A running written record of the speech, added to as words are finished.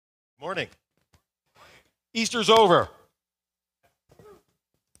Morning. Easter's over.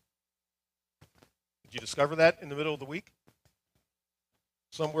 Did you discover that in the middle of the week?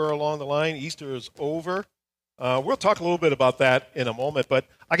 Somewhere along the line, Easter is over. We'll talk a little bit about that in a moment, but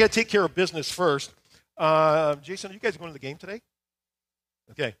I got to take care of business first. Jason, are you guys going to the game today?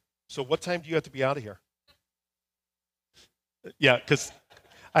 Okay. So what time do you have to be out of here? Yeah, because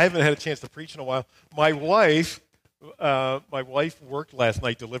I haven't had a chance to preach in a while. My wife worked last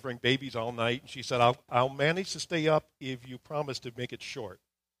night delivering babies all night, and she said, I'll manage to stay up if you promise to make it short.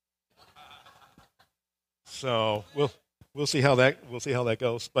 So we'll see how that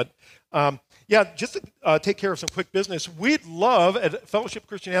goes. But just to take care of some quick business, we'd love at Fellowship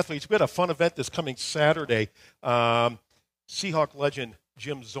Christian Athletes. We had a fun event this coming Saturday. Seahawk legend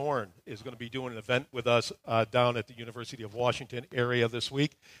Jim Zorn is going to be doing an event with us down at the University of Washington area this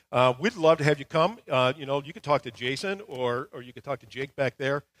week. We'd love to have you come. You can talk to Jason or you can talk to Jake back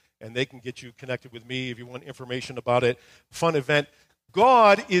there, and they can get you connected with me if you want information about it. Fun event.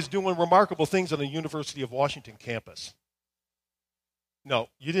 God is doing remarkable things on the University of Washington campus. No,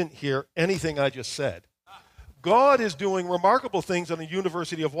 you didn't hear anything I just said. God is doing remarkable things on the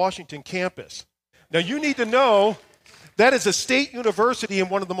University of Washington campus. Now, you need to know that is a state university in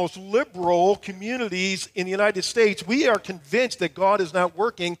one of the most liberal communities in the United States. We are convinced that God is not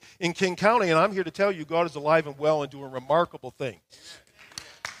working in King County, and I'm here to tell you God is alive and well and doing remarkable things.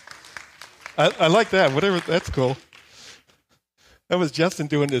 I like that. That's cool. That was Justin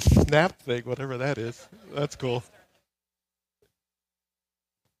doing this snap thing, whatever that is. That's cool.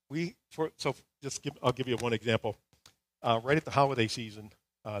 I'll give you one example. Right at the holiday season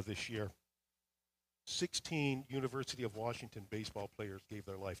this year, 16 University of Washington baseball players gave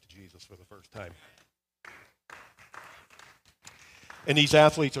their life to Jesus for the first time. And these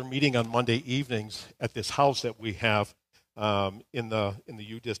athletes are meeting on Monday evenings at this house that we have in the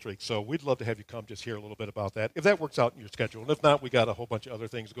U District. So we'd love to have you come just hear a little bit about that, if that works out in your schedule. And if not, we got a whole bunch of other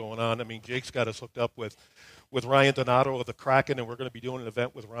things going on. I mean, Jake's got us hooked up with Ryan Donato of the Kraken, and we're going to be doing an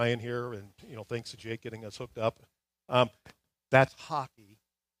event with Ryan here. And, thanks to Jake getting us hooked up. That's hockey,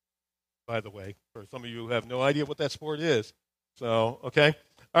 by the way, for some of you who have no idea what that sport is. So, okay.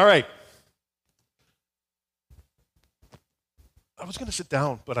 All right. I was going to sit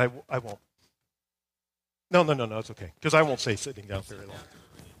down, but I won't. No, it's okay. Because I won't say sitting down very long.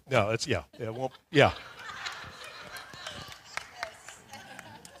 No, it won't, yeah.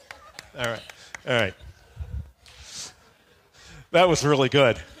 All right. That was really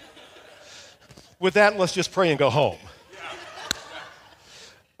good. With that, let's just pray and go home.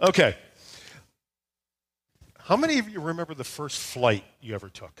 Okay. How many of you remember the first flight you ever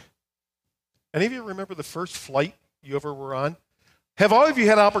took? Any of you remember the first flight you ever were on? Have all of you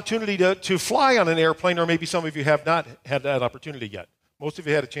had an opportunity to fly on an airplane, or maybe some of you have not had that opportunity yet? Most of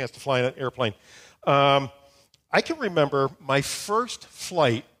you had a chance to fly on an airplane. I can remember my first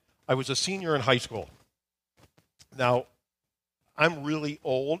flight. I was a senior in high school. Now, I'm really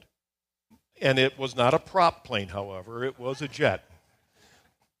old, and it was not a prop plane, however. It was a jet.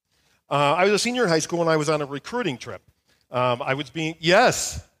 I was a senior in high school, and I was on a recruiting trip.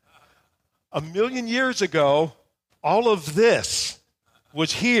 Yes, a million years ago, all of this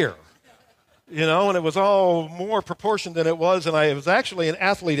was here, and it was all more proportioned than it was, and I was actually an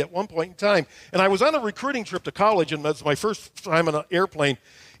athlete at one point in time, and I was on a recruiting trip to college, and that's my first time on an airplane,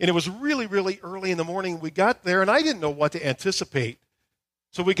 and it was really, really early in the morning. We got there, and I didn't know what to anticipate,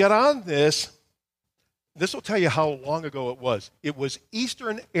 so we got on this. This will tell you how long ago it was. It was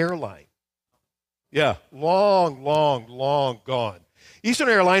Eastern Airline. Yeah, long gone. Eastern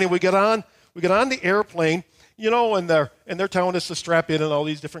Airline, and we get on the airplane, and they're telling us to strap in and all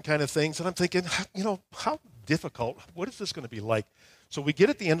these different kind of things. And I'm thinking, how difficult? What is this going to be like? So we get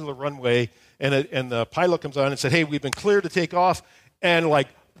at the end of the runway, and the pilot comes on and said, hey, we've been cleared to take off. And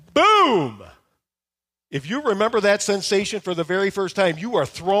boom! If you remember that sensation for the very first time, you are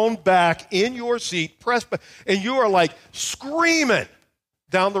thrown back in your seat, pressed back, and you are screaming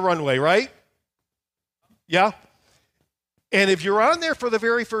down the runway, right? Yeah? And if you're on there for the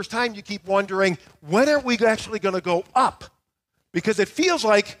very first time, you keep wondering, when are we actually going to go up? Because it feels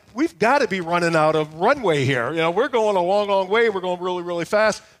like we've got to be running out of runway here. We're going a long way. We're going really, really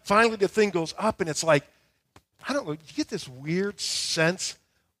fast. Finally, the thing goes up, and it's I don't know, you get this weird sense,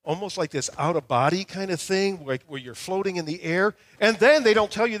 almost like this out-of-body kind of thing, where you're floating in the air. And then they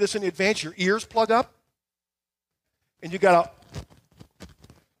don't tell you this in advance. Your ears plug up, and you got to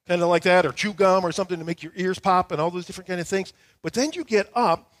kind of like that, or chew gum or something to make your ears pop and all those different kind of things. But then you get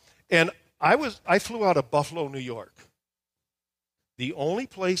up, and I flew out of Buffalo, New York. The only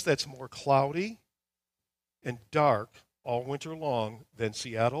place that's more cloudy and dark all winter long than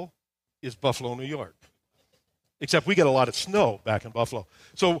Seattle is Buffalo, New York. Except we get a lot of snow back in Buffalo.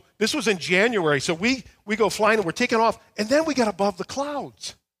 So this was in January. So we go flying and we're taking off, and then we got above the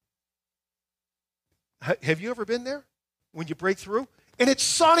clouds. Have you ever been there when you break through? And it's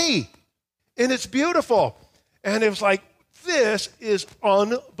sunny, and it's beautiful. And it was like, this is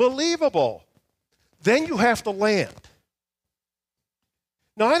unbelievable. Then you have to land.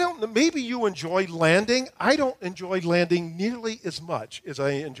 Now, maybe you enjoy landing. I don't enjoy landing nearly as much as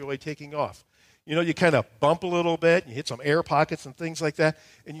I enjoy taking off. You know, you kind of bump a little bit, you hit some air pockets and things like that,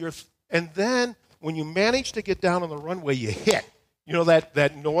 and then when you manage to get down on the runway, you hit. You know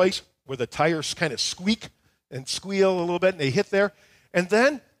that noise where the tires kind of squeak and squeal a little bit, and they hit there? And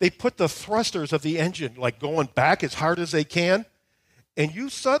then they put the thrusters of the engine like going back as hard as they can, and you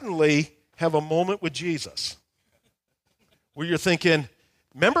suddenly have a moment with Jesus where you're thinking,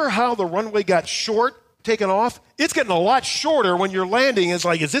 remember how the runway got short taking off? It's getting a lot shorter when you're landing. It's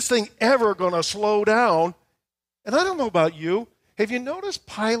like, is this thing ever going to slow down? And I don't know about you. Have you noticed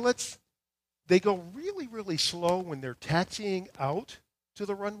pilots, they go really, really slow when they're taxiing out to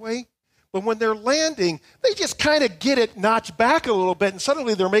the runway? But when they're landing, they just kind of get it notched back a little bit, and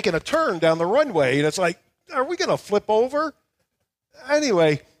suddenly they're making a turn down the runway. And it's like, are we going to flip over?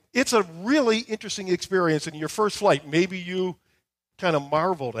 Anyway, it's a really interesting experience in your first flight. Maybe you kind of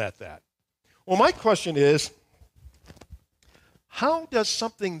marveled at that. Well, my question is, how does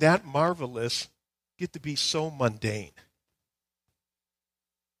something that marvelous get to be so mundane?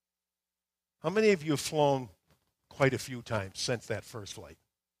 How many of you have flown quite a few times since that first flight?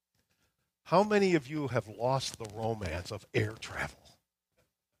 How many of you have lost the romance of air travel?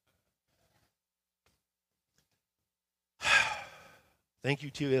 Thank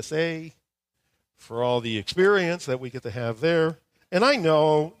you, TSA, for all the experience that we get to have there. And I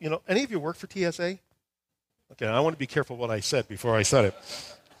know, any of you work for TSA? Okay, I want to be careful what I said before I said it,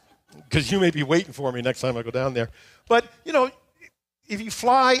 because you may be waiting for me next time I go down there. But, if you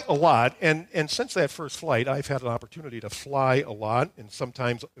fly a lot, and since that first flight, I've had an opportunity to fly a lot, and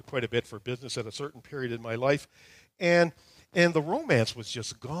sometimes quite a bit for business at a certain period in my life, and the romance was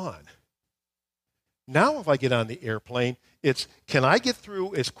just gone. Now if I get on the airplane, it's, can I get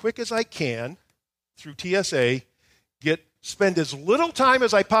through as quick as I can through TSA, spend as little time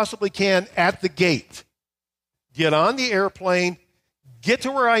as I possibly can at the gate, get on the airplane, get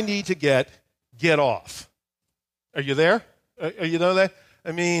to where I need to get off. Are you there? You know that?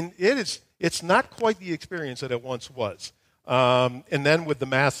 I mean, it's not quite the experience that it once was. And then with the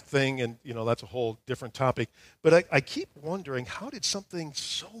mask thing, and that's a whole different topic. But I keep wondering, how did something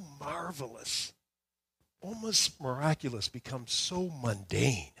so marvelous, almost miraculous, become so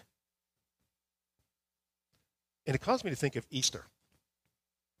mundane? And it caused me to think of Easter.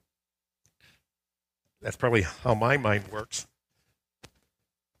 That's probably how my mind works.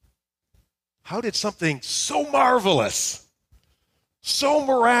 How did something so marvelous, so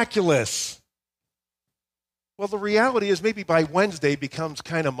miraculous? Well, the reality is maybe by Wednesday becomes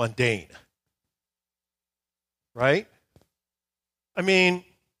kind of mundane. Right? I mean,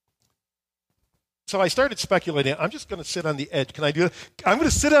 so I started speculating. I'm just going to sit on the edge. Can I do it? I'm going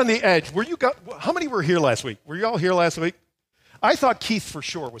to sit on the edge. How many were here last week? Were you all here last week? I thought Keith for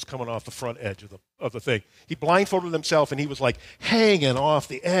sure was coming off the front edge of the thing. He blindfolded himself, and he was like hanging off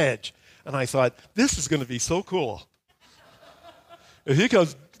the edge. And I thought, this is going to be so cool. If he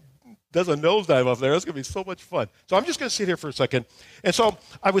does a nosedive up there, it's going to be so much fun. So I'm just going to sit here for a second. And so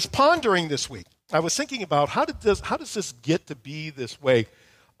I was pondering this week. I was thinking about how does this get to be this way?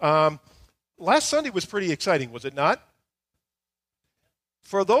 Last Sunday was pretty exciting, was it not?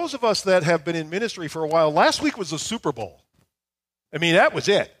 For those of us that have been in ministry for a while, last week was the Super Bowl. I mean, that was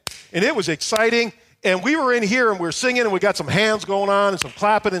it. And it was exciting. And we were in here and we were singing and we got some hands going on and some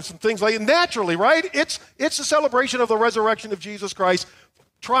clapping and some things like that. Naturally, right? It's a celebration of the resurrection of Jesus Christ,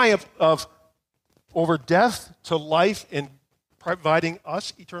 triumph over death to life and providing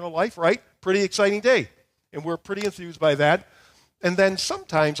us eternal life, right? Pretty exciting day. And we're pretty enthused by that. And then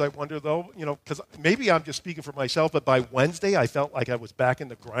sometimes I wonder, though, because maybe I'm just speaking for myself, but by Wednesday I felt like I was back in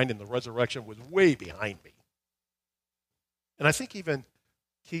the grind and the resurrection was way behind me. And I think even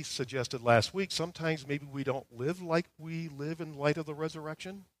Keith suggested last week, sometimes maybe we don't live like we live in light of the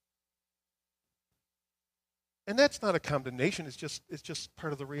resurrection. And that's not a condemnation, it's just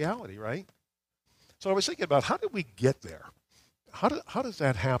part of the reality, right? So I was thinking about, how did we get there? How does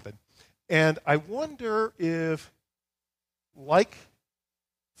that happen? And I wonder if, like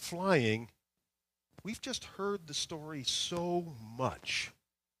flying, we've just heard the story so much,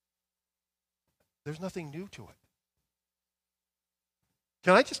 there's nothing new to it.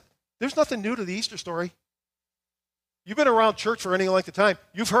 There's nothing new to the Easter story. You've been around church for any length of time.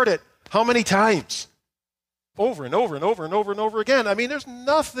 You've heard it How many times? Over and over and over and over and over again. I mean, there's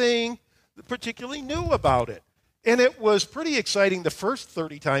nothing particularly new about it. And it was pretty exciting the first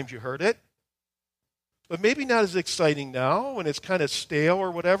 30 times you heard it. But maybe not as exciting now when it's kind of stale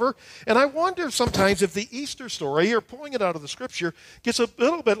or whatever. And I wonder sometimes if the Easter story, or pulling it out of the Scripture, gets a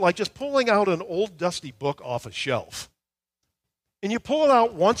little bit like just pulling out an old dusty book off a shelf. And you pull it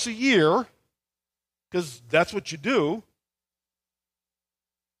out once a year, because that's what you do,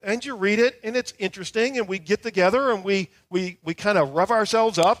 and you read it, and it's interesting, and we get together, and we kind of rev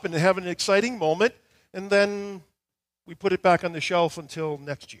ourselves up and have an exciting moment, and then we put it back on the shelf until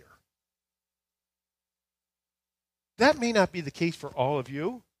next year. That may not be the case for all of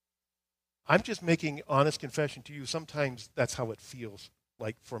you. I'm just making honest confession to you. Sometimes that's how it feels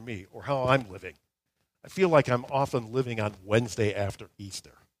like for me, or how I'm living. I feel like I'm often living on Wednesday after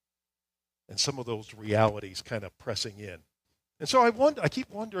Easter, and some of those realities kind of pressing in. And so I keep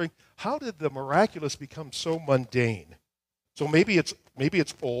wondering, how did the miraculous become so mundane? So maybe it's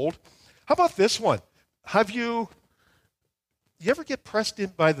old. How about this one? You ever get pressed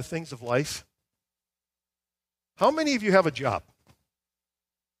in by the things of life? How many of you have a job?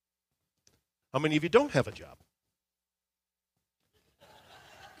 How many of you don't have a job?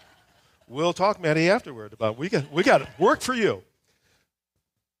 We'll talk, Maddie, afterward about we got work for you.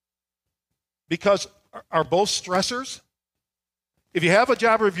 Because are both stressors? If you have a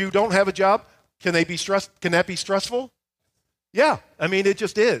job or if you don't have a job, can that be stressful? Yeah, I mean, it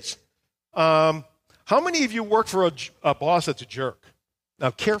just is. How many of you work for a boss that's a jerk? Now,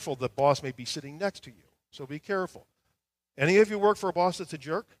 careful, the boss may be sitting next to you, so be careful. Any of you work for a boss that's a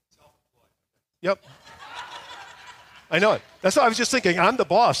jerk? Yep. I know it. That's what I was just thinking. I'm the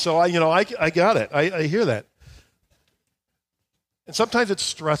boss, so I got it. I hear that. And sometimes it's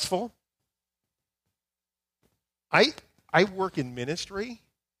stressful. I work in ministry,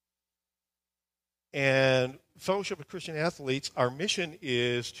 and Fellowship of Christian Athletes, our mission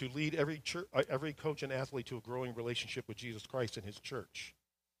is to lead every coach and athlete to a growing relationship with Jesus Christ and his church.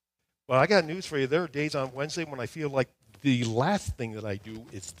 Well, I got news for you. There are days on Wednesday when I feel like the last thing that I do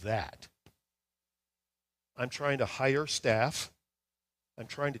is that. I'm trying to hire staff. I'm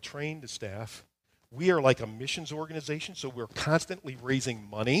trying to train the staff. We are like a missions organization, so we're constantly raising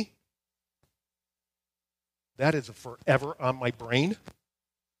money. That is forever on my brain.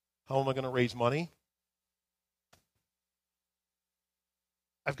 How am I going to raise money?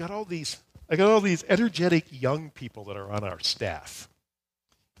 I've got all these energetic young people that are on our staff.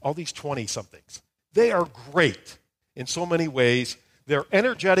 All these 20-somethings. They are great in so many ways. They're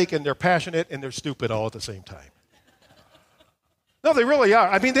energetic and they're passionate and they're stupid all at the same time. No, they really are.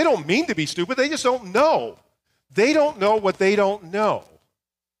 I mean, they don't mean to be stupid. They just don't know. They don't know what they don't know.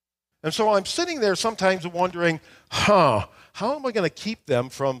 And so I'm sitting there sometimes wondering, how am I going to keep them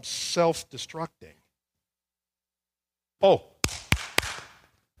from self-destructing? Oh,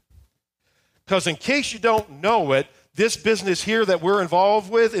 because in case you don't know it, this business here that we're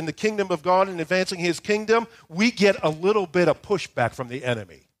involved with in the kingdom of God and advancing his kingdom, we get a little bit of pushback from the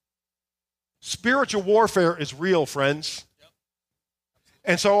enemy. Spiritual warfare is real, friends.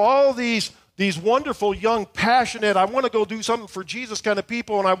 And so all these wonderful, young, passionate, I want to go do something for Jesus kind of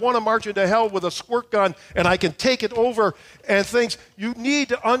people, and I want to march into hell with a squirt gun, and I can take it over and things. You need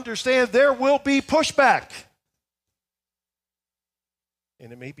to understand there will be pushback.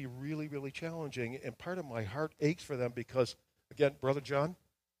 And it may be really, really challenging. And part of my heart aches for them because, again, Brother John,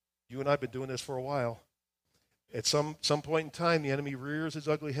 you and I have been doing this for a while. At some point in time, the enemy rears his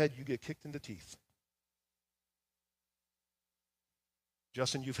ugly head. You get kicked in the teeth.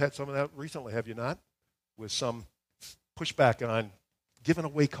 Justin, you've had some of that recently, have you not? With some pushback on giving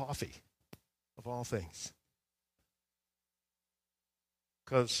away coffee, of all things.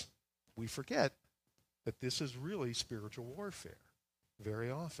 Because we forget that this is really spiritual warfare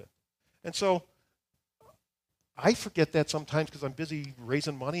very often. And so I forget that sometimes because I'm busy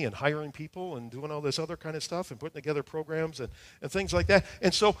raising money and hiring people and doing all this other kind of stuff and putting together programs and things like that.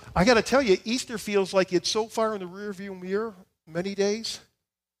 And so I got to tell you, Easter feels like it's so far in the rearview mirror many days.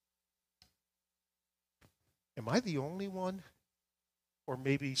 Am I the only one? Or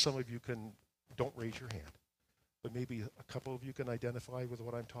maybe some of you don't raise your hand, but maybe a couple of you can identify with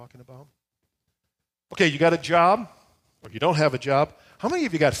what I'm talking about. Okay, you got a job, or you don't have a job. How many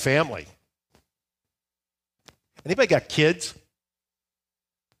of you got family? Anybody got kids?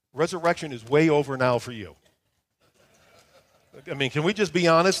 Resurrection is way over now for you. I mean, can we just be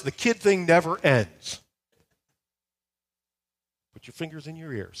honest? The kid thing never ends. Put your fingers in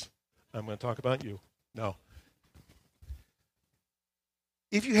your ears. I'm going to talk about you. No.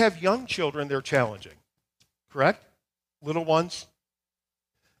 If you have young children, they're challenging, correct? Little ones.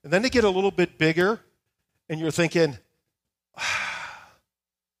 And then they get a little bit bigger, and you're thinking,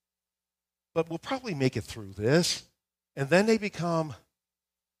 but we'll probably make it through this. And then they become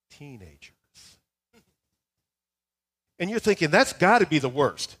teenagers. And you're thinking, that's got to be the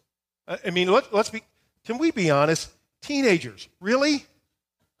worst. I mean, can we be honest? Teenagers, really?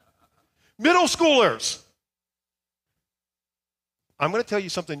 Middle schoolers. I'm going to tell you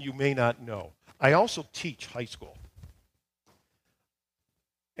something you may not know. I also teach high school.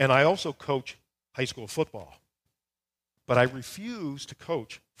 And I also coach high school football. But I refuse to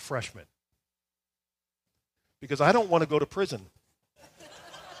coach freshmen because I don't want to go to prison.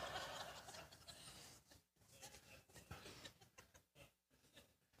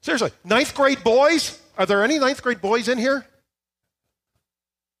 Seriously, ninth grade boys? Are there any ninth grade boys in here?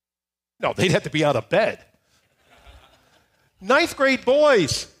 No, they'd have to be out of bed. Ninth grade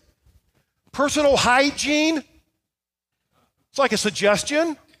boys. Personal hygiene? It's like a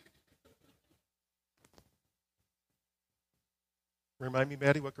suggestion. Remind me,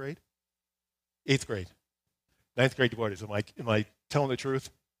 Maddie, what grade? 8th grade. Ninth grade boys. Am I telling the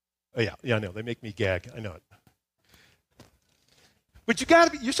truth? Oh, yeah, I know. They make me gag. I know it. But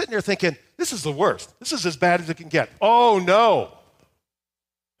you're sitting there thinking, this is the worst. This is as bad as it can get. Oh, no.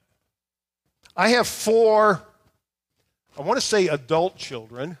 I have 4, I want to say adult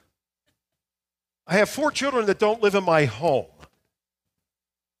children. I have 4 children that don't live in my home.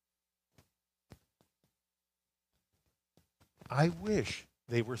 I wish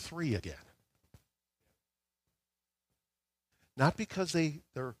they were 3 again. Not because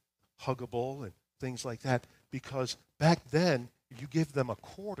they're huggable and things like that, because back then, if you give them a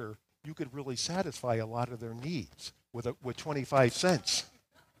quarter, you could really satisfy a lot of their needs with 25 cents.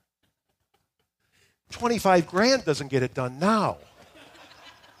 25 grand doesn't get it done now.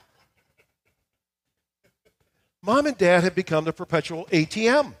 Mom and Dad have become the perpetual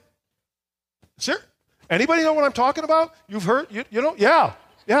ATM. Sir, anybody know what I'm talking about? You've heard? You know?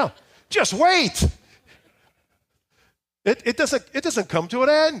 Yeah. Just wait. It doesn't come to an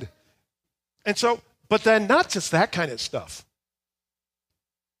end. And so, but then not just that kind of stuff.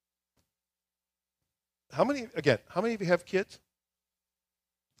 How many of you have kids?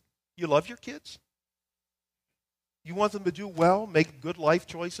 You love your kids? You want them to do well, make good life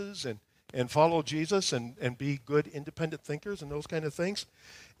choices, and follow Jesus and be good independent thinkers and those kind of things?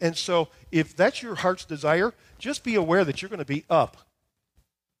 And so if that's your heart's desire, just be aware that you're going to be up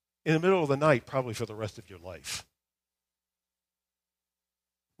in the middle of the night probably for the rest of your life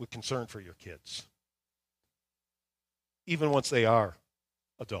with concern for your kids, even once they are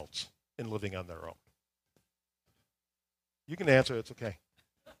adults and living on their own. You can answer, it's okay.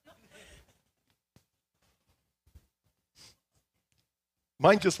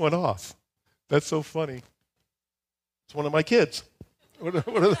 Mine just went off. That's so funny. It's one of my kids. What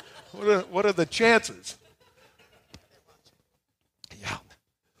are the chances? Yeah.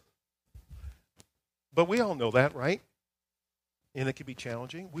 But we all know that, right? And it can be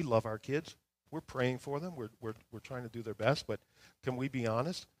challenging. We love our kids. We're praying for them. We're trying to do their best. But can we be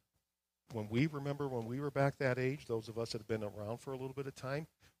honest? When we were back that age, those of us that have been around for a little bit of time,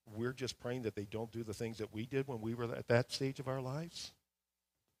 we're just praying that they don't do the things that we did when we were at that stage of our lives.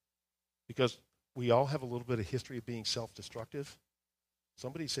 Because we all have a little bit of history of being self-destructive.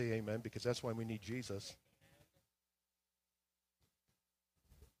 Somebody say amen, because that's why we need Jesus.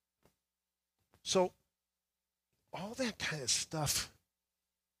 So all that kind of stuff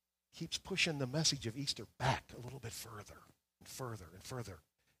keeps pushing the message of Easter back a little bit further and further and further.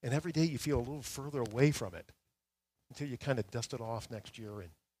 And every day you feel a little further away from it until you kind of dust it off next year and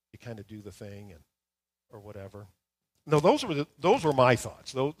you kind of do the thing or whatever. No, those were my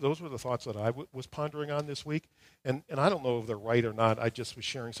thoughts. Those were the thoughts that I was pondering on this week. And I don't know if they're right or not. I just was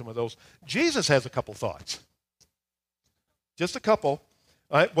sharing some of those. Jesus has a couple thoughts. Just a couple.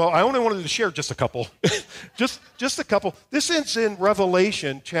 I only wanted to share just a couple. just a couple. This is in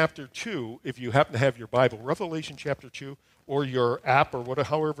Revelation chapter 2, if you happen to have your Bible. Revelation chapter 2, or your app, or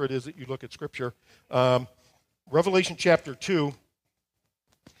however it is that you look at Scripture. Revelation chapter 2.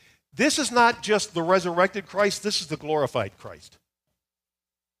 This is not just the resurrected Christ, this is the glorified Christ.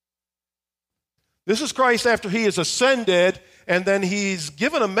 This is Christ after he is ascended, and then he's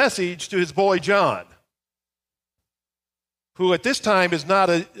given a message to his boy John, who at this time is not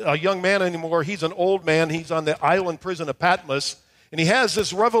a young man anymore. He's an old man. He's on the island prison of Patmos, and he has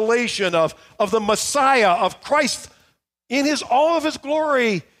this revelation of the Messiah, of Christ in all of his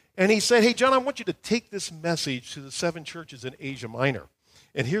glory. And he said, hey, John, I want you to take this message to the 7 churches in Asia Minor.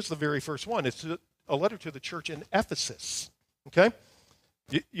 And here's the very first one. It's a letter to the church in Ephesus. Okay?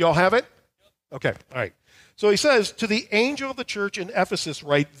 You all have it? Okay, all right. So he says, to the angel of the church in Ephesus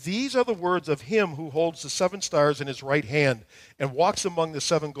write, these are the words of him who holds the 7 stars in his right hand and walks among the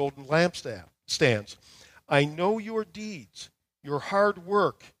 7 golden lampstands. I know your deeds, your hard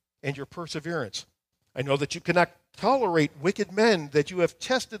work, and your perseverance. I know that you cannot tolerate wicked men, that you have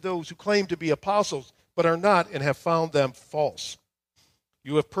tested those who claim to be apostles, but are not, and have found them false.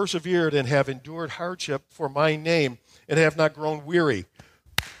 You have persevered and have endured hardship for my name, and have not grown weary.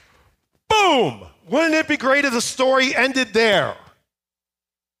 Boom! Wouldn't it be great if the story ended there?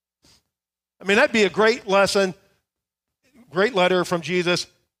 I mean, that'd be a great lesson, great letter from Jesus.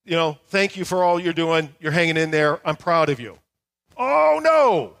 You know, thank you for all you're doing. You're hanging in there. I'm proud of you. Oh,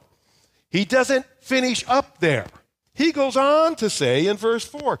 no. He doesn't finish up there. He goes on to say in verse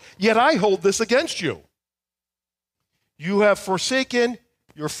 4, yet I hold this against you. You have forsaken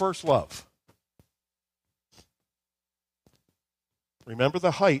your first love. Remember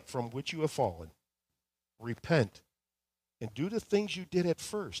the height from which you have fallen. Repent and do the things you did at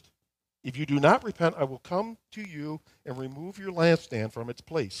first. If you do not repent, I will come to you and remove your lampstand from its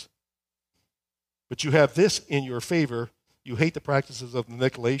place. But you have this in your favor. You hate the practices of the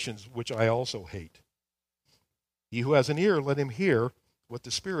Nicolaitans, which I also hate. He who has an ear, let him hear what the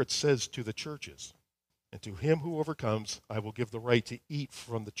Spirit says to the churches. And to him who overcomes, I will give the right to eat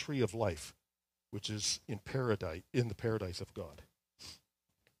from the tree of life, which is in paradise, in the paradise of God.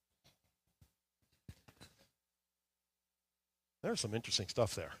 There's some interesting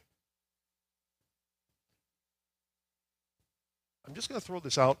stuff there. I'm just going to throw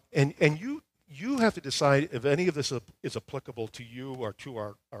this out, and you have to decide if any of this is applicable to you or to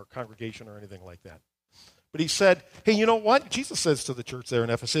our congregation or anything like that. But he said, hey, you know what? Jesus says to the church there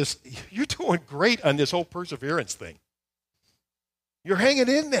in Ephesus, you're doing great on this whole perseverance thing. You're hanging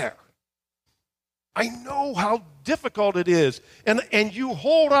in there. I know how difficult it is. And you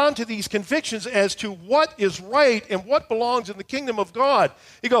hold on to these convictions as to what is right and what belongs in the kingdom of God.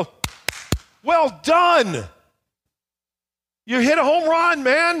 You go, well done. You hit a home run,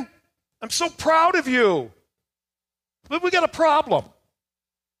 man. I'm so proud of you. But we got a problem.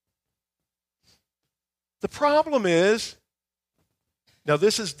 The problem is, now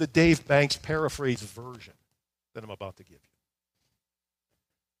this is the Dave Banks paraphrase version that I'm about to give you.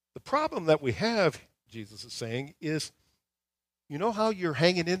 The problem that we have, Jesus is saying, is you know how you're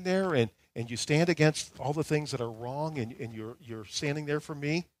hanging in there and you stand against all the things that are wrong and you're standing there for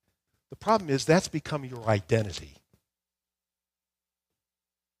me? The problem is that's become your identity.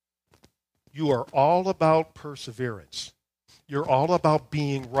 You are all about perseverance. You're all about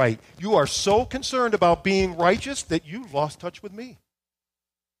being right. You are so concerned about being righteous that you lost touch with me.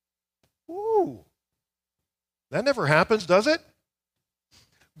 Ooh. That never happens, does it?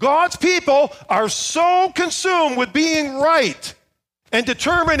 God's people are so consumed with being right and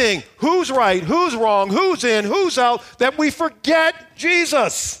determining who's right, who's wrong, who's in, who's out, that we forget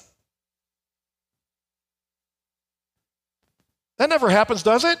Jesus. That never happens,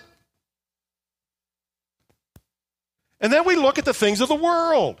 does it? And then we look at the things of the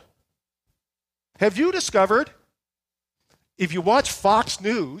world. Have you discovered, if you watch Fox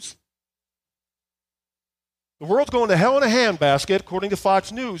News, the world's going to hell in a handbasket, according to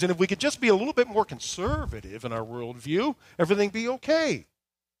Fox News, and if we could just be a little bit more conservative in our worldview, everything be okay.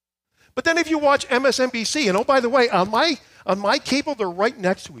 But then if you watch MSNBC, and oh, by the way, on my cable, they're right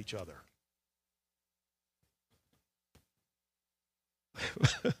next to each other.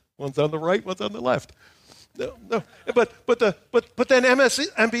 One's on the right, one's on the left. No. But then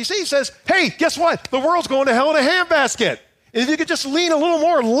MSNBC says, hey, guess what? The world's going to hell in a handbasket. And if you could just lean a little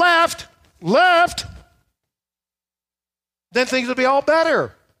more left, then things would be all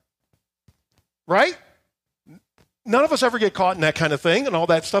better. Right? None of us ever get caught in that kind of thing and all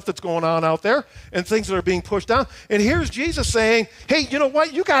that stuff that's going on out there and things that are being pushed down. And here's Jesus saying, hey, you know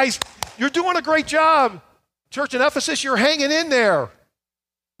what? You guys, you're doing a great job. Church in Ephesus, you're hanging in there.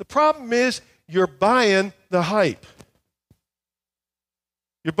 The problem is you're buying the hype.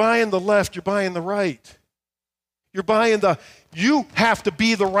 You're buying the left, you're buying the right. You're buying you have to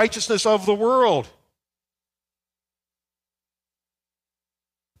be the righteousness of the world.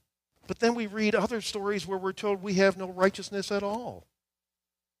 But then we read other stories where we're told we have no righteousness at all.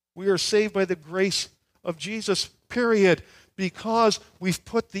 We are saved by the grace of Jesus, period. Because we've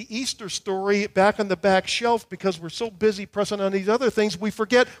put the Easter story back on the back shelf because we're so busy pressing on these other things, we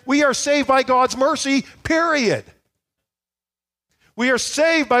forget we are saved by God's mercy, period. We are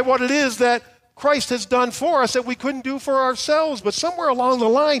saved by what it is that Christ has done for us that we couldn't do for ourselves. But somewhere along the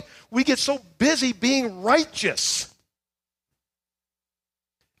line, we get so busy being righteous.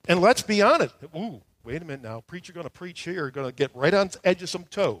 And let's be honest. Ooh, wait a minute now. Preacher going to preach here, going to get right on the edge of some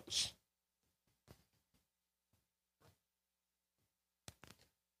toes.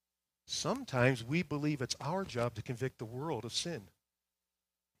 Sometimes we believe it's our job to convict the world of sin.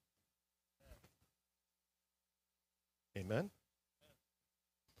 Amen?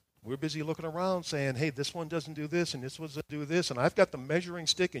 We're busy looking around saying, hey, this one doesn't do this, and this one doesn't do this, and I've got the measuring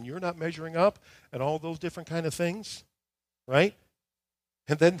stick, and you're not measuring up, and all those different kind of things, right?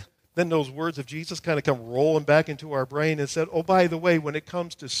 And then those words of Jesus kind of come rolling back into our brain and said, oh, by the way, when it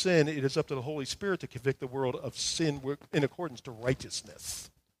comes to sin, it is up to the Holy Spirit to convict the world of sin in accordance to righteousness.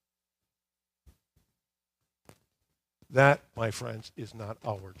 That, my friends, is not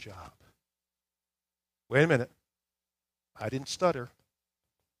our job. Wait a minute. I didn't stutter.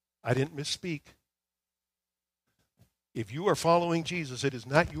 I didn't misspeak. If you are following Jesus, it is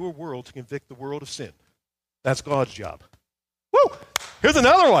not your world to convict the world of sin. That's God's job. Woo! Here's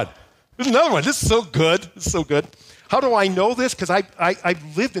another one. This is so good. This is so good. How do I know this? Because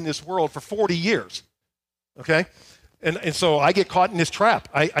I've lived in this world for 40 years. Okay? And so I get caught in this trap.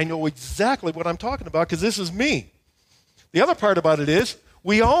 I know exactly what I'm talking about because this is me. The other part about it is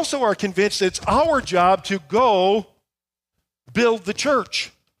we also are convinced it's our job to go build the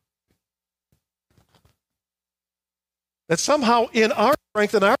church. That somehow in our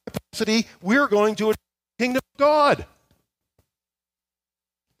strength and our capacity, we're going to achieve the kingdom of God.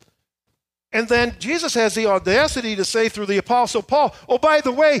 And then Jesus has the audacity to say through the Apostle Paul, oh, by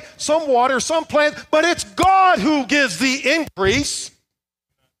the way, some water, some plant, but it's God who gives the increase.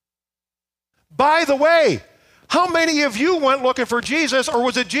 By the way, how many of you went looking for Jesus, or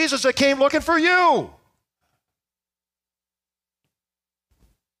was it Jesus that came looking for you?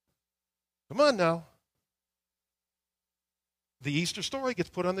 Come on now. The Easter story gets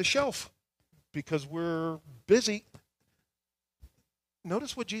put on the shelf because we're busy.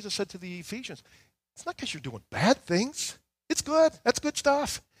 Notice what Jesus said to the Ephesians. It's not because you're doing bad things. It's good. That's good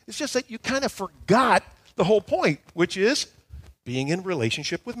stuff. It's just that you kind of forgot the whole point, which is being in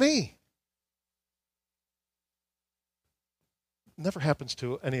relationship with me. Never happens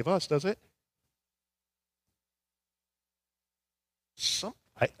to any of us, does it?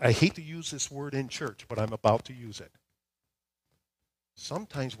 I hate to use this word in church, but I'm about to use it.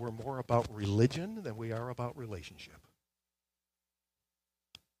 Sometimes we're more about religion than we are about relationship.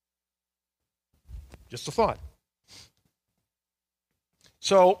 Just a thought.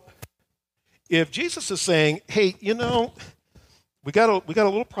 So, if Jesus is saying, hey, you know, we got a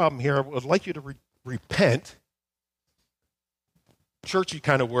little problem here. I would like you to repent. Churchy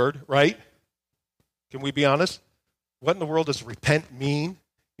kind of word, right? Can we be honest? What in the world does repent mean?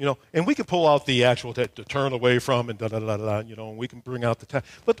 You know, and we can pull out the actual to turn away from and da-da-da-da, you know, and we can bring out the time.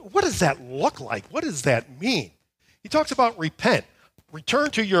 But what does that look like? What does that mean? He talks about repent.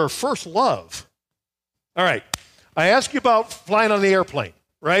 Return to your first love. All right. I asked you about flying on the airplane,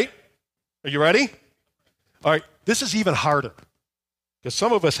 right? Are you ready? All right. This is even harder because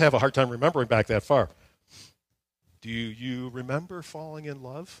some of us have a hard time remembering back that far. Do you remember falling in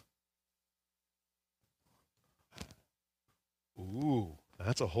love? Ooh.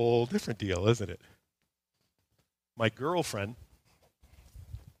 That's a whole different deal, isn't it? My girlfriend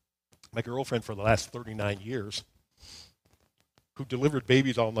for the last 39 years, who delivered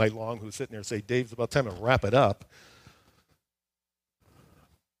babies all night long, who's sitting there and say, Dave, it's about time to wrap it up.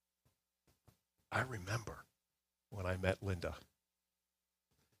 I remember when I met Linda.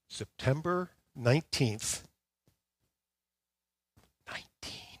 September 19th.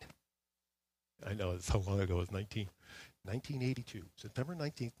 19. I know, that's how long ago it was, 1982, September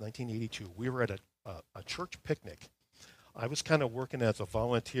 19th, 1982. We were at a church picnic. I was kind of working as a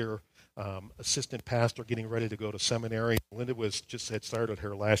volunteer assistant pastor, getting ready to go to seminary. Linda had started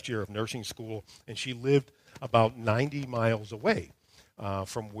her last year of nursing school, and she lived about 90 miles away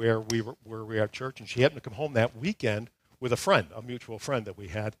from where we were at church. And she happened to come home that weekend with a friend, a mutual friend that we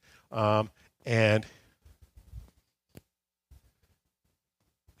had, and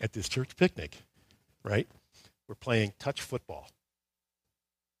at this church picnic, right? We're playing touch football.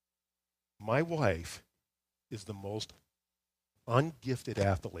 My wife is the most ungifted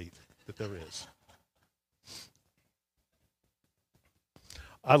athlete that there is.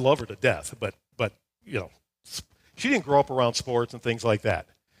 I love her to death, but you know, she didn't grow up around sports and things like that.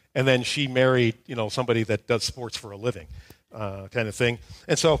 And then she married, you know, somebody that does sports for a living, kind of thing.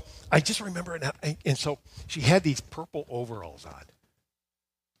 And so I just remember it. And so she had these purple overalls on.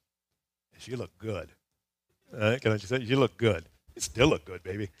 She looked good. Can I just say, you look good. You still look good,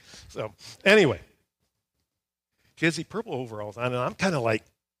 baby. So anyway, she has these purple overalls on, and I'm kind of like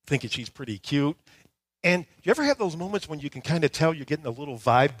thinking she's pretty cute. And you ever have those moments when you can kind of tell you're getting a little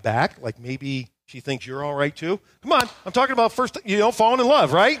vibe back, like maybe she thinks you're all right too? Come on, I'm talking about first, falling in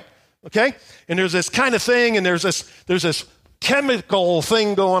love, right? Okay? And there's this kind of thing, and there's this chemical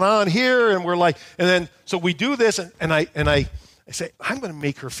thing going on here, and we're like, and then so we do this, and I say, I'm going to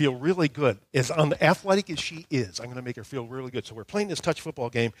make her feel really good. As athletic as she is, I'm going to make her feel really good. So we're playing this touch football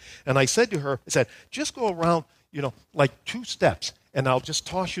game, and I said to her, I said, just go around, like 2 steps, and I'll just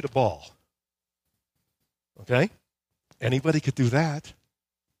toss you the ball. Okay? Anybody could do that.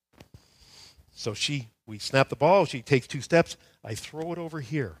 So we snap the ball, she takes 2 steps, I throw it over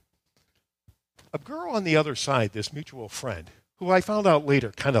here. A girl on the other side, this mutual friend, who I found out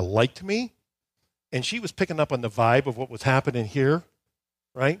later kind of liked me, and she was picking up on the vibe of what was happening here,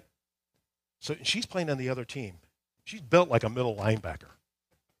 right? So she's playing on the other team. She's built like a middle linebacker.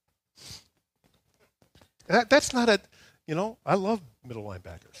 That's not I love middle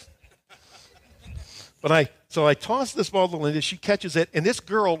linebackers. So I toss this ball to Linda, she catches it, and this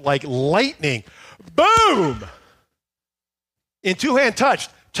girl, like lightning, boom! In 2-hand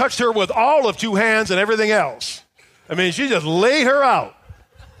touched her with all of 2 hands and everything else. I mean, she just laid her out.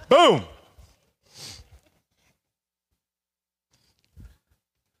 Boom!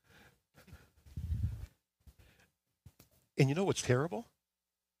 And you know what's terrible?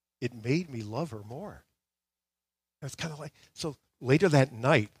 It made me love her more. It's kind of like, so later that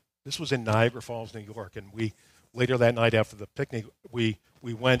night, this was in Niagara Falls, New York, and later that night after the picnic, we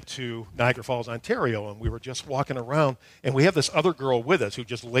went to Niagara Falls, Ontario, and we were just walking around, and we have this other girl with us who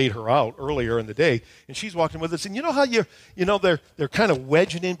just laid her out earlier in the day, and she's walking with us, and you know how they're kind of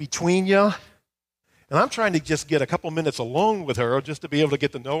wedging in between you? And I'm trying to just get a couple minutes alone with her just to be able to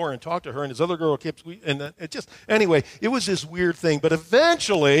get to know her and talk to her, and this other girl kept, and anyway, it was this weird thing, but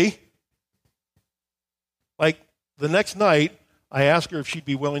eventually, like the next night, I asked her if she'd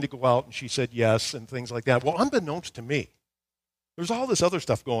be willing to go out, and she said yes, and things like that. Well, unbeknownst to me, there's all this other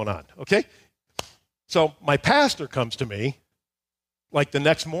stuff going on, okay? So my pastor comes to me, like the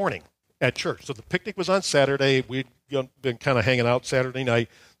next morning at church. So the picnic was on Saturday. We'd been kind of hanging out Saturday night.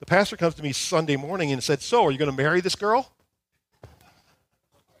 The pastor comes to me Sunday morning and said, so, are you going to marry this girl?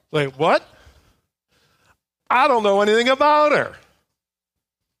 Like, what? I don't know anything about her.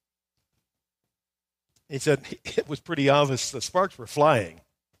 He said, it was pretty obvious the sparks were flying.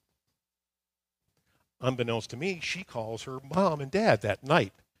 Unbeknownst to me, she calls her mom and dad that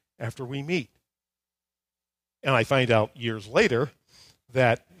night after we meet. And I find out years later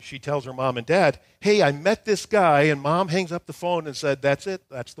that she tells her mom and dad, hey, I met this guy, and mom hangs up the phone and said, that's it,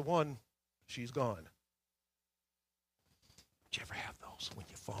 that's the one, she's gone. Did you ever have those when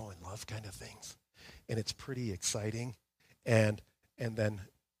you fall in love kind of things? And it's pretty exciting. And then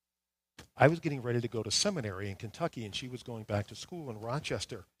I was getting ready to go to seminary in Kentucky, and she was going back to school in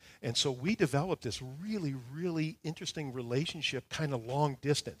Rochester. And so we developed this really, really interesting relationship, kind of long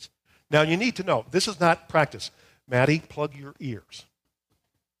distance. Now, you need to know, this is not practice. Maddie, plug your ears.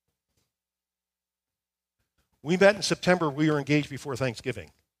 We met in September. We were engaged before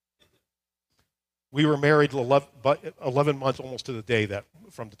Thanksgiving. We were married 11 months almost to the day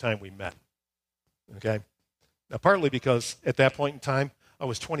from the time we met. Okay? Now, partly because at that point in time, I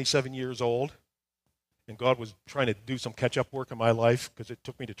was 27 years old, and God was trying to do some catch-up work in my life because it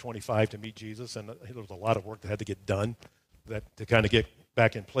took me to 25 to meet Jesus, and there was a lot of work that had to get done to kind of get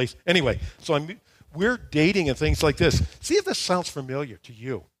back in place. Anyway, so we're dating and things like this. See if this sounds familiar to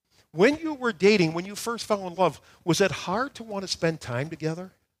you. When you were dating, when you first fell in love, was it hard to want to spend time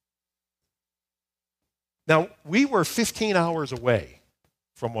together? Now, we were 15 hours away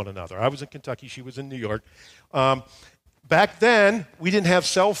from one another. I was in Kentucky. She was in New York. Back then, we didn't have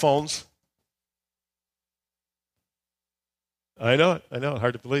cell phones. I know,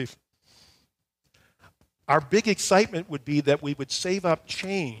 hard to believe. Our big excitement would be that we would save up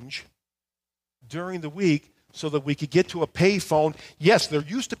change during the week so that we could get to a pay phone. Yes, there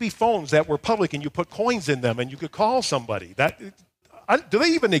used to be phones that were public, and you put coins in them, and you could call somebody. Do they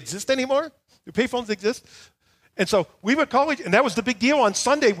even exist anymore? Do pay phones exist? And so we would call and that was the big deal. On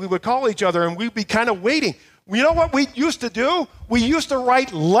Sunday, we would call each other, and we'd be kind of waiting. You know what we used to do? We used to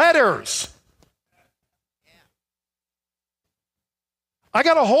write letters. I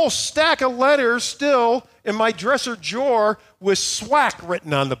got a whole stack of letters still in my dresser drawer with SWAC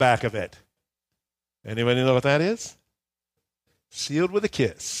written on the back of it. Anybody know what that is? Sealed with a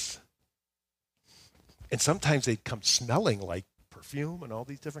kiss. And sometimes they'd come smelling like perfume and all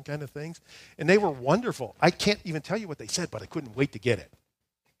these different kind of things. And they were wonderful. I can't even tell you what they said, but I couldn't wait to get it.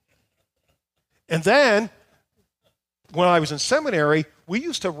 And then, when I was in seminary, we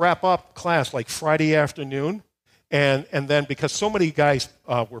used to wrap up class like Friday afternoon. And then because so many guys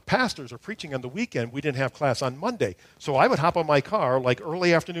were pastors or preaching on the weekend, we didn't have class on Monday. So I would hop on my car like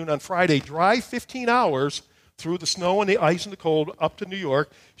early afternoon on Friday, drive 15 hours through the snow and the ice and the cold up to New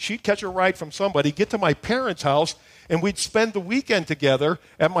York. She'd catch a ride from somebody, get to my parents' house, and we'd spend the weekend together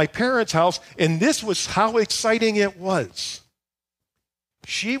at my parents' house. And this was how exciting it was.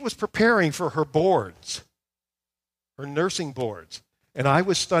 She was preparing for her boards, her nursing boards, and I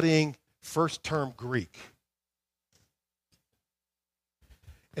was studying first-term Greek.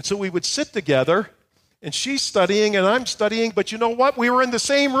 And so we would sit together, and she's studying and I'm studying, but you know what? We were in the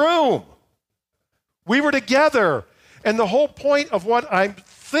same room. We were together. And the whole point of what I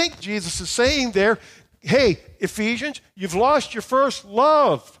think Jesus is saying there, hey, Ephesians, you've lost your first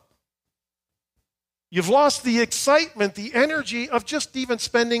love. You've lost the excitement, the energy of just even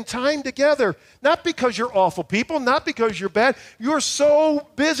spending time together. Not because you're awful people, not because you're bad. You're so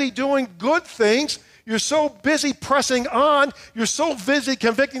busy doing good things. You're so busy pressing on. You're so busy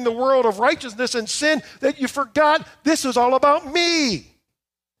convicting the world of righteousness and sin that you forgot this is all about me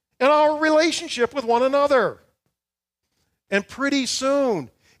and our relationship with one another. And pretty soon,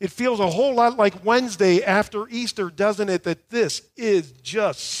 it feels a whole lot like Wednesday after Easter, doesn't it? That this is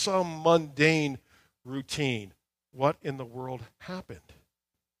just some mundane routine. What in the world happened?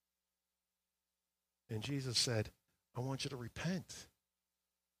 And Jesus said, I want you to repent.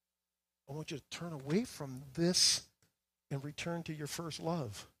 I want you to turn away from this and return to your first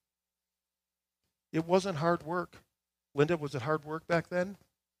love. It wasn't hard work. Linda, was it hard work back then?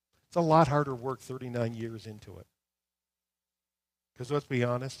 It's a lot harder work 39 years into it. Because let's be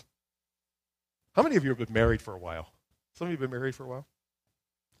honest, how many of you have been married for a while? Some of you have been married for a while?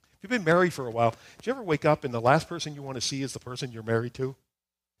 If you've been married for a while, did you ever wake up and the last person you want to see is the person you're married to?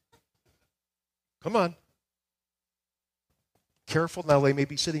 Come on. Careful, now they may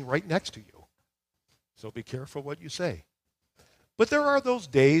be sitting right next to you. So be careful what you say. But there are those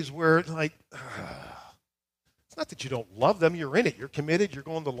days where it's like, it's not that you don't love them, you're in it, you're committed, you're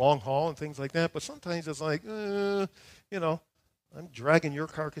going the long haul and things like that, but sometimes it's like, I'm dragging your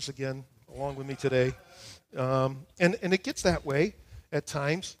carcass again along with me today. And it gets that way at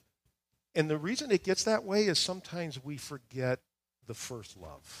times. And the reason it gets that way is sometimes we forget the first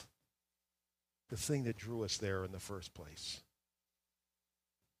love, the thing that drew us there in the first place.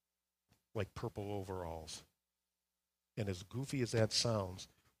 Like purple overalls. And as goofy as that sounds,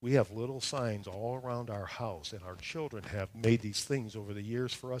 we have little signs all around our house, and our children have made these things over the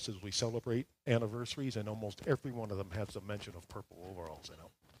years for us as we celebrate anniversaries, and almost every one of them has a mention of purple overalls in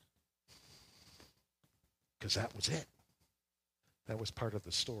them. Because that was it. That was part of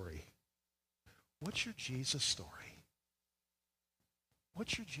the story. What's your Jesus story?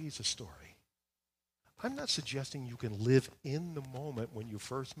 What's your Jesus story? I'm not suggesting you can live in the moment when you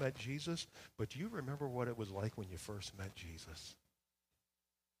first met Jesus, but do you remember what it was like when you first met Jesus?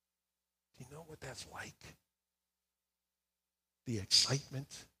 Do you know what that's like? The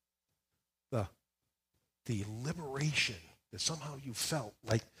excitement, the liberation that somehow you felt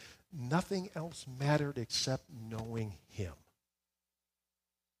like nothing else mattered except knowing him.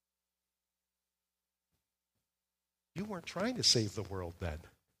 You weren't trying to save the world then.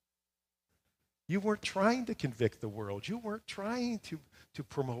 You weren't trying to convict the world. You weren't trying to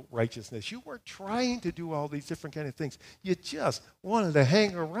promote righteousness. You weren't trying to do all these different kind of things. You just wanted to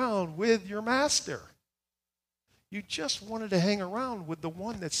hang around with your master. You just wanted to hang around with the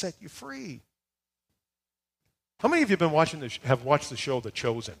one that set you free. How many of you have watched the show The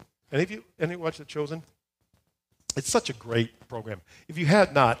Chosen? Any watched The Chosen? It's such a great program. If you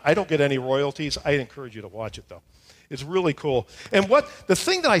had not, I don't get any royalties. I encourage you to watch it, though. It's really cool. And the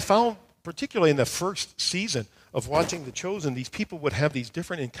thing that I found, particularly in the first season of watching The Chosen, these people would have these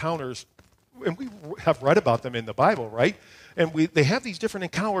different encounters, and we have read about them in the Bible, right? And they have these different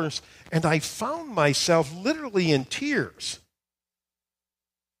encounters, and I found myself literally in tears.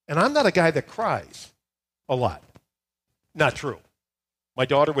 And I'm not a guy that cries a lot. Not true. My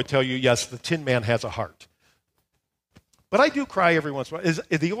daughter would tell you, yes, the Tin Man has a heart. But I do cry every once in a while.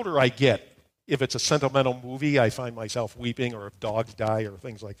 The older I get, if it's a sentimental movie, I find myself weeping, or if dogs die or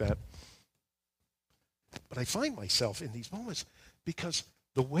things like that. But I find myself in these moments because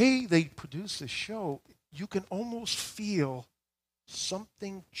the way they produce this show, you can almost feel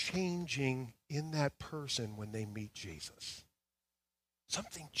something changing in that person when they meet Jesus.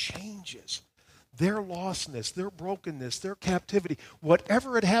 Something changes. Their lostness, their brokenness, their captivity,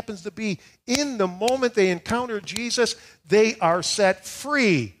 whatever it happens to be, in the moment they encounter Jesus, they are set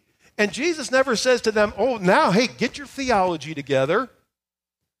free. And Jesus never says to them, oh, now, hey, get your theology together.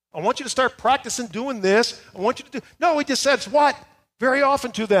 I want you to start practicing doing this. I want you to do. No, he just says what? Very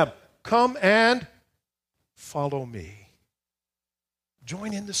often to them, come and follow me.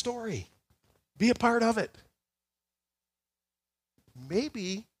 Join in the story. Be a part of it.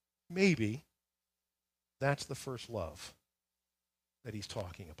 Maybe, That's the first love that he's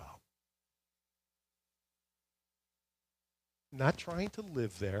talking about. Not trying to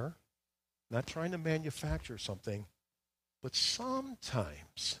live there, not trying to manufacture something, but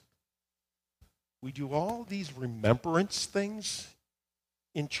sometimes we do all these remembrance things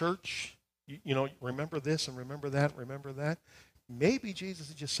in church. Remember this and remember that, remember that. Maybe Jesus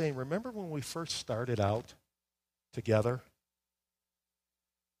is just saying, remember when we first started out together?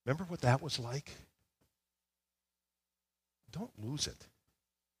 Remember what that was like? Don't lose it.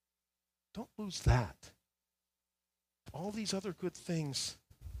 Don't lose that. All these other good things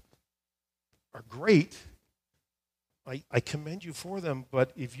are great. I commend you for them,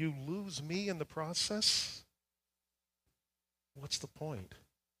 but if you lose me in the process, what's the point?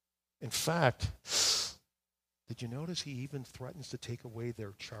 In fact, did you notice he even threatens to take away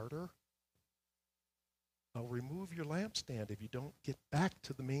their charter? I'll remove your lampstand if you don't get back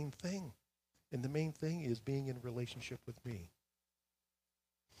to the main thing. And the main thing is being in relationship with me.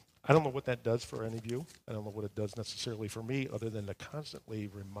 I don't know what that does for any of you. I don't know what it does necessarily for me, other than to constantly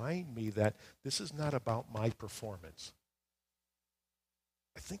remind me that this is not about my performance.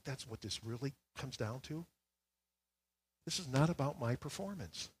 I think that's what this really comes down to. This is not about my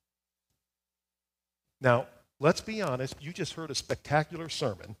performance. Now, let's be honest. You just heard a spectacular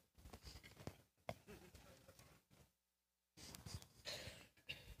sermon.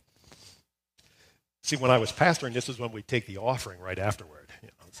 See, when I was pastoring, this is when we take the offering right afterward.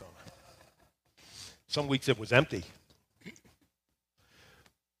 So some weeks it was empty.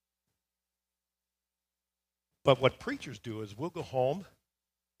 But what preachers do is we'll go home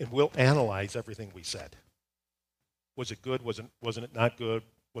and we'll analyze everything we said. Was it good? Wasn't it not good?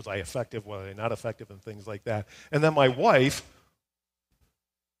 Was I effective? Was I not effective? And things like that. And then my wife,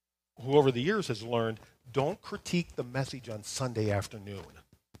 who over the years has learned, don't critique the message on Sunday afternoon.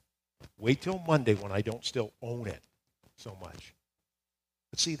 Wait till Monday when I don't still own it so much.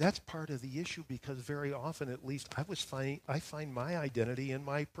 But see, that's part of the issue, because very often, at least, I find my identity in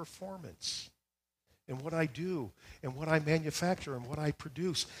my performance, in what I do, and what I manufacture, and what I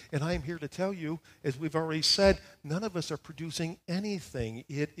produce. And I'm here to tell you, as we've already said, none of us are producing anything.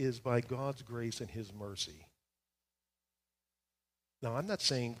 It is by God's grace and his mercy. Now, I'm not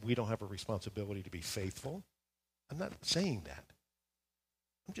saying we don't have a responsibility to be faithful. I'm not saying that.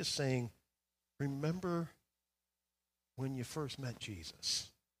 I'm just saying, remember when you first met Jesus,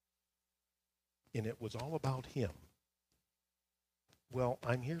 and it was all about him. Well,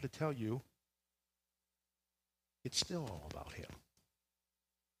 I'm here to tell you, it's still all about him.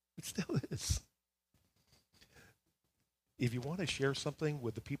 It still is. If you want to share something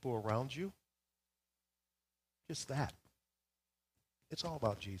with the people around you, just that. It's all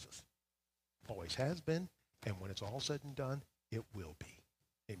about Jesus. Always has been, and when it's all said and done, it will be.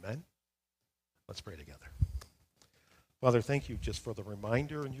 Amen? Let's pray together. Father, thank you just for the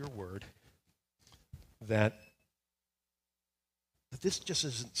reminder in your word that this just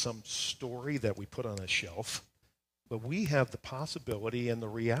isn't some story that we put on a shelf, but we have the possibility and the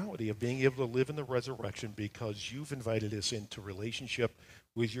reality of being able to live in the resurrection because you've invited us into relationship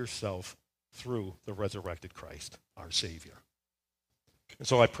with yourself through the resurrected Christ, our Savior. And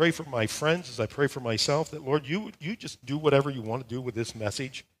so I pray for my friends, as I pray for myself, that, Lord, you just do whatever you want to do with this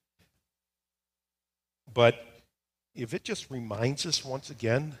message. But if it just reminds us once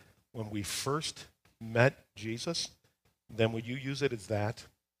again when we first met Jesus, then would you use it as that?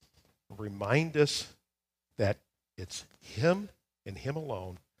 Remind us that it's him and him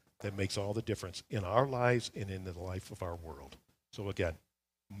alone that makes all the difference in our lives and in the life of our world. So again,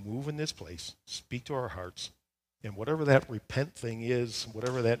 move in this place, speak to our hearts, and whatever that repent thing is,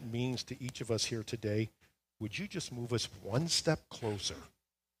 whatever that means to each of us here today, would you just move us one step closer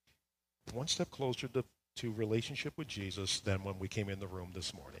to relationship with Jesus than when we came in the room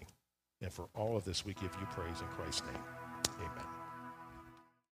this morning. And for all of this, we give you praise in Christ's name. Amen.